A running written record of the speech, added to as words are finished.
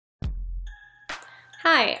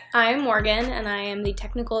Hi, I'm Morgan and I am the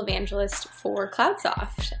technical evangelist for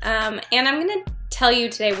Cloudsoft. And I'm going to tell you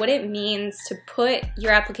today what it means to put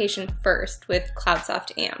your application first with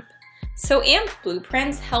Cloudsoft AMP. So AMP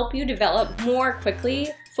blueprints help you develop more quickly,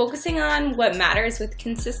 focusing on what matters with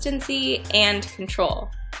consistency and control.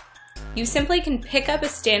 You simply can pick up a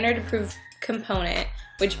standard approved component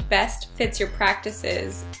which best fits your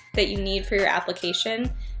practices that you need for your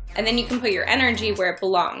application, and then you can put your energy where it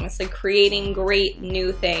belongs, like creating great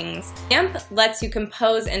new things. AMP lets you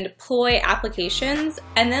compose and deploy applications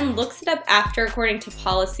and then looks it up after according to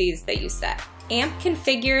policies that you set. AMP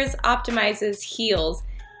configures, optimizes, heals,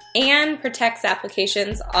 and protects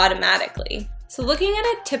applications automatically. So looking at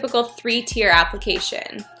a typical 3-tier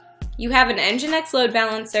application, you have an Nginx load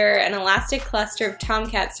balancer, an Elastic cluster of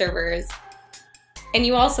Tomcat servers, and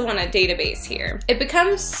you also want a database here. It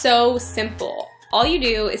becomes so simple. All you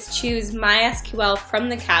do is choose MySQL from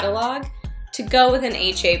the catalog to go with an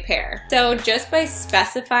HA pair. So just by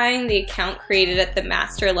specifying the account created at the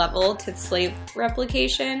master level to slave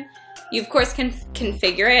replication, you of course can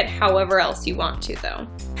configure it however else you want to though.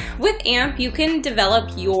 With AMP, you can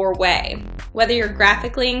develop your way. Whether you're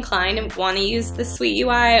graphically inclined and want to use the Sweet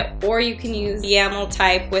UI, or you can use YAML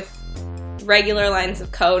type with regular lines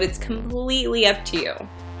of code, it's completely up to you.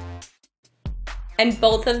 And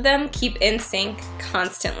both of them keep in sync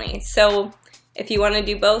constantly. So if you want to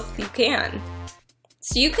do both, you can.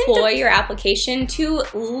 So you can deploy your application to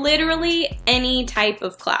literally any type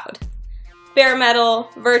of cloud. Bare metal,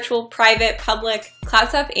 virtual, private, public.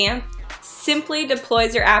 Cloudsoft AMP simply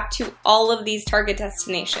deploys your app to all of these target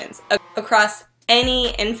destinations across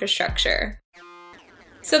any infrastructure.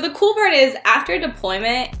 So the cool part is, after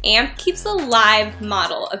deployment, AMP keeps a live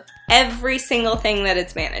model of every single thing that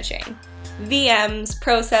it's managing. VMs,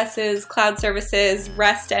 processes, cloud services,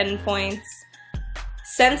 REST endpoints.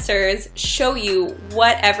 Sensors show you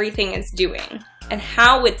what everything is doing and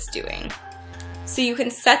how it's doing. So you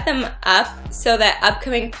can set them up so that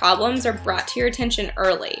upcoming problems are brought to your attention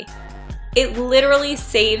early. It literally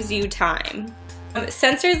saves you time.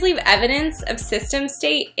 Sensors leave evidence of system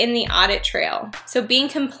state in the audit trail, so being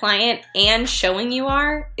compliant and showing you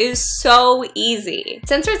are is so easy.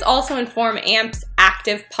 Sensors also inform AMP's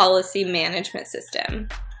active policy management system.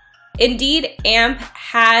 Indeed, AMP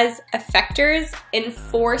has effectors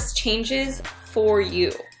enforce changes for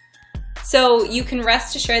you, so you can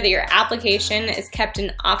rest assured that your application is kept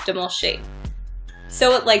in optimal shape.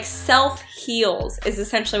 So it like self-heals is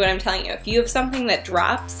essentially what I'm telling you. If you have something that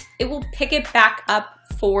drops, it will pick it back up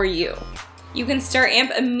for you. You can start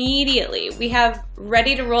AMP immediately. We have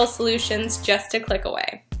ready-to-roll solutions just a click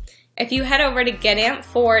away. If you head over to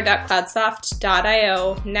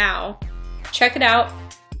getamp4.cloudsoft.io now, check it out,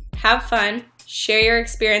 have fun, share your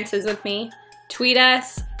experiences with me, tweet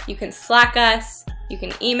us, you can Slack us, you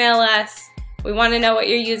can email us. We want to know what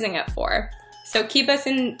you're using it for. So keep us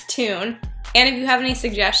in tune. And if you have any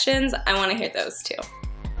suggestions, I want to hear those too.